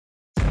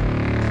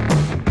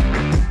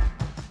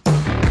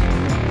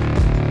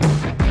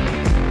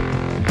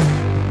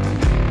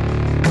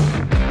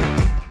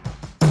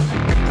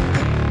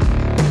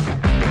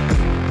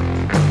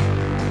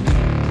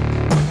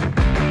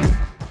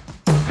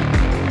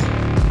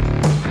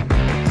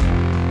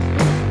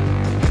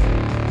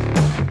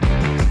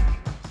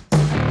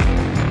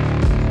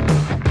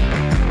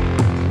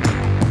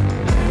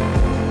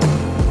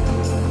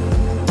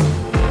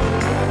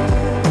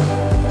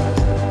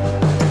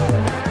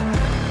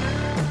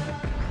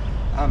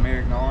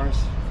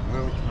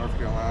Wilmington, North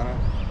Carolina.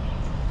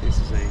 This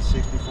is a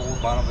 64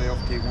 Bonneville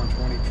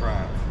T120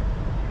 Triumph.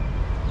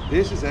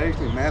 This is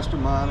actually a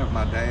mastermind of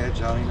my dad,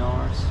 Johnny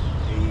Norris.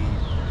 He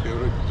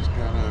built it, just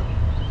kind of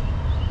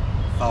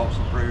thoughts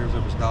and prayers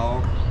of his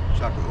dog,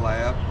 Chocolate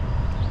Lab.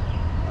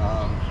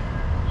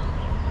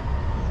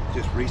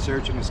 Just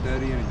researching and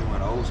studying and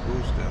doing old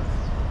school stuff.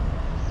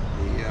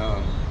 He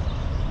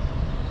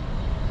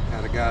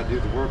had a guy do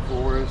the work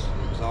for us.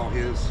 It was all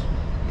his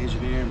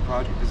engineering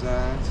project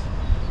designs.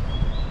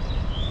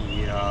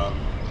 He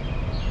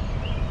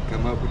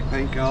come up with a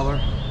paint color,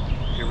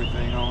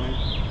 everything on it.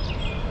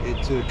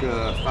 It took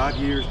 5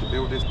 years to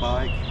build this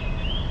bike.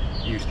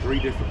 Used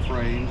 3 different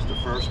frames. The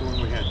first one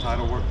we had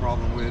title work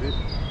problem with it.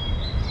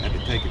 Had to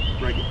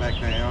break it back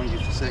down.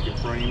 Used the second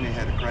frame. It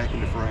had a crack in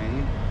the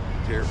frame.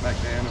 Tear it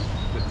back down and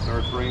put the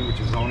third frame, which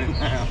is on it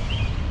now.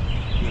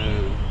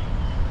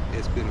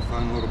 It's been a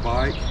fun little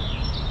bike.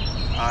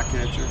 Eye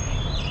catcher.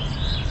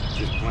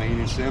 Just plain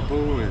and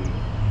simple, and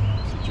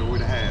it's a joy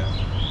to have.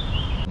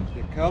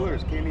 The color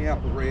is candy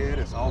apple red.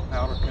 It's all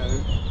powder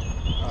coat.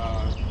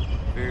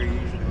 Very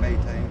easy to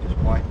maintain. Just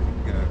wipe it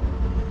and go.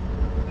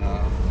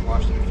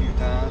 Washed it a few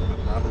times, but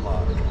not a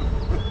lot.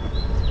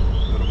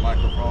 Little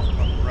microfrost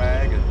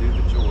rag and do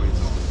the joys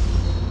on it.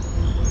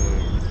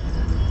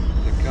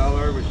 The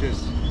color was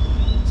just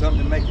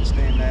something to make it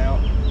stand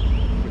out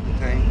with the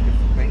tank,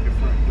 paint the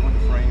front, doing the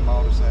frame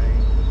all the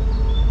same.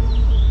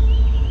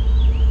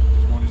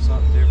 Just wanted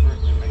something different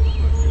to make it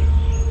look good.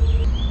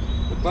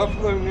 The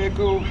buffalo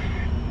nickel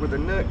with the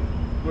nut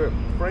where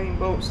the frame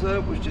bolts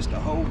up was just a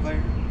hole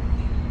there,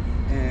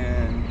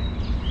 and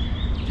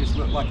it just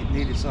looked like it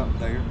needed something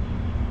there.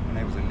 And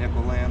there was a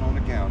nickel laying on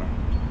the counter,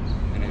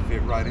 and it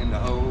fit right in the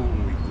hole,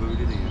 and we glued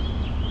it in.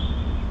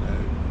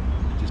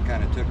 Just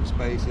kind of took the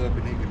space up,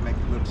 and it could make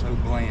it look so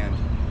bland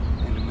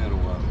in the middle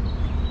of it.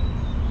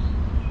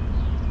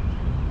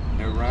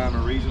 No rhyme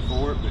or reason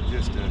for it, but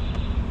just to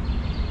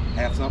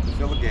have something to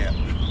fill a gap.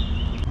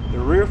 The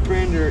rear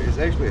fender is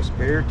actually a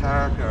spare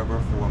tire cover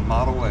for a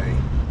Model A.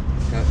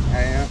 Cut in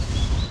half.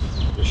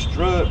 The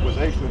strut was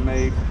actually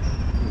made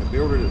from the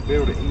builder that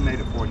built it. He made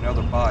it for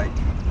another bike,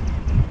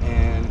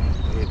 and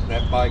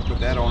that bike with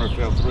that owner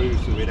fell through,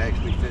 so it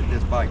actually fit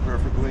this bike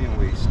perfectly, and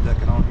we stuck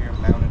it on here and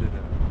mounted it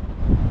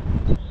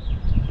up.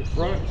 The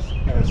front's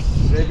a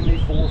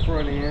 74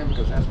 front end,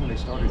 because that's when they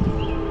started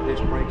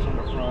disc brakes on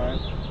the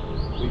front.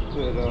 We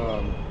put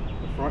the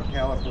front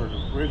caliper,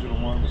 the original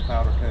one was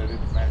powder coated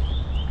to match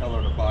the color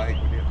of the bike.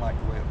 We didn't like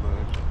the way it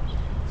looked,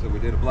 so we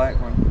did a black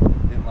one.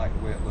 Didn't like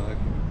the way it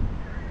looked.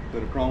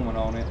 Put a chrome one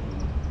on it,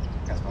 and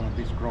that's the only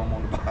piece of chrome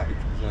on the bike,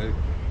 so it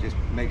just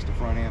makes the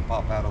front end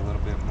pop out a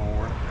little bit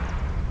more.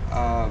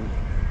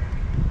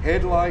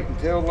 Headlight and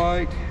tail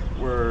light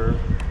were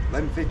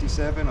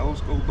 1157 old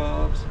school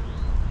bulbs.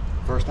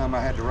 First time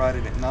I had to ride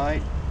it at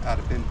night, I'd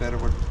have been better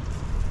with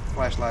a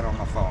flashlight on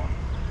my phone.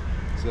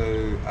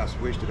 So I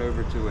switched it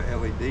over to a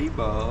LED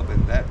bulb,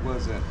 and that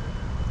wasn't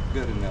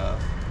good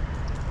enough.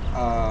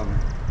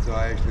 So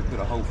I actually put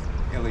a whole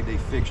LED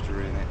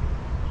fixture in it.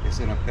 It's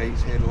in a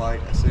base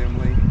headlight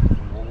assembly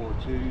from World War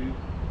II.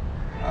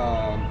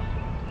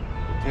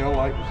 The tail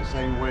light was the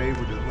same way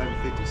with the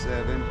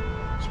 1157.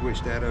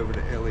 Switched that over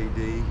to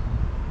LED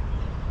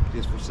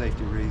just for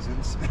safety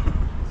reasons.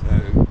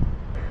 So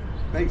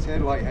base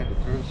headlight had the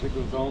turn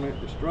signals on it.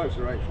 The struts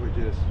are actually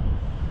just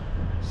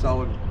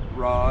solid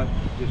rod,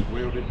 just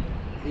welded,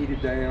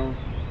 heated down,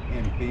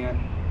 and bent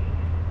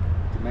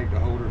to make the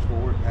holders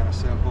for it kind of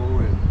simple,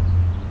 and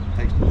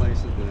takes the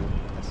place of the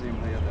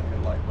assembly of the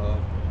headlight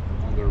bulb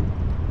on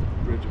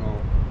the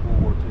original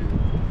World War II.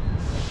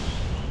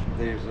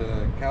 There's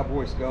a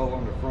cowboy skull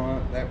on the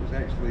front. That was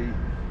actually,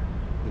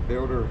 the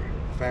builder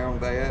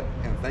found that,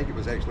 and I think it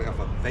was actually off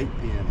a vape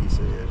pen, he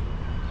said,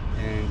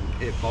 and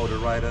it bolted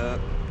right up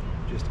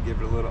just to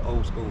give it a little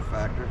old school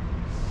factor.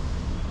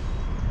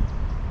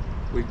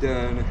 We've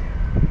done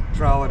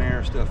trial and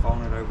error stuff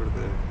on it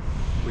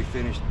we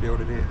finished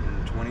building it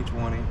in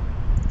 2020,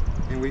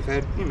 and we've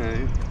had, you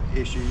know,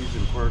 issues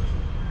and quirks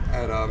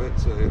out of it,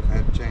 so I've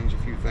had to change a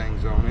few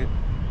things on it,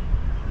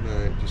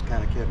 but just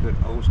kind of kept it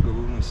old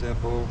school and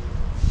simple.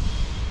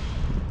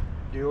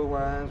 Dual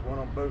lines, one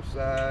on both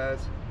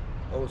sides.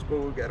 Old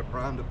school, got a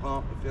prime to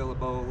pump to fill the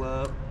bowl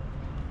up.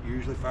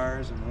 Usually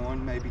fires in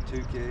 1, maybe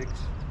 2 kicks.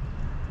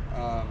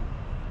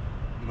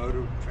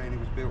 Motor training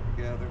was built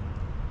together.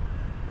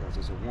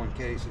 It's a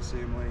 1-case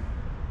assembly,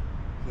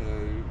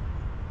 so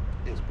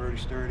it's pretty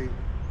sturdy.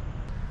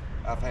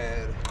 I've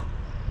had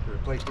to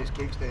replace this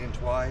kickstand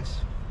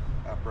twice.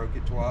 I broke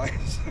it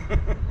twice.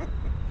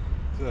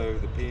 So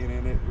the pin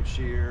in it would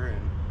shear,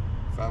 and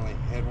finally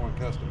had one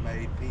custom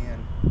made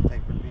pin,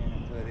 tapered pin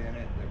and put in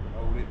it that would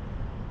hold it.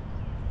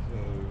 So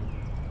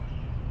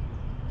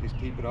just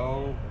keep it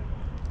all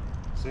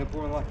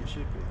simple and like it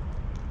should be.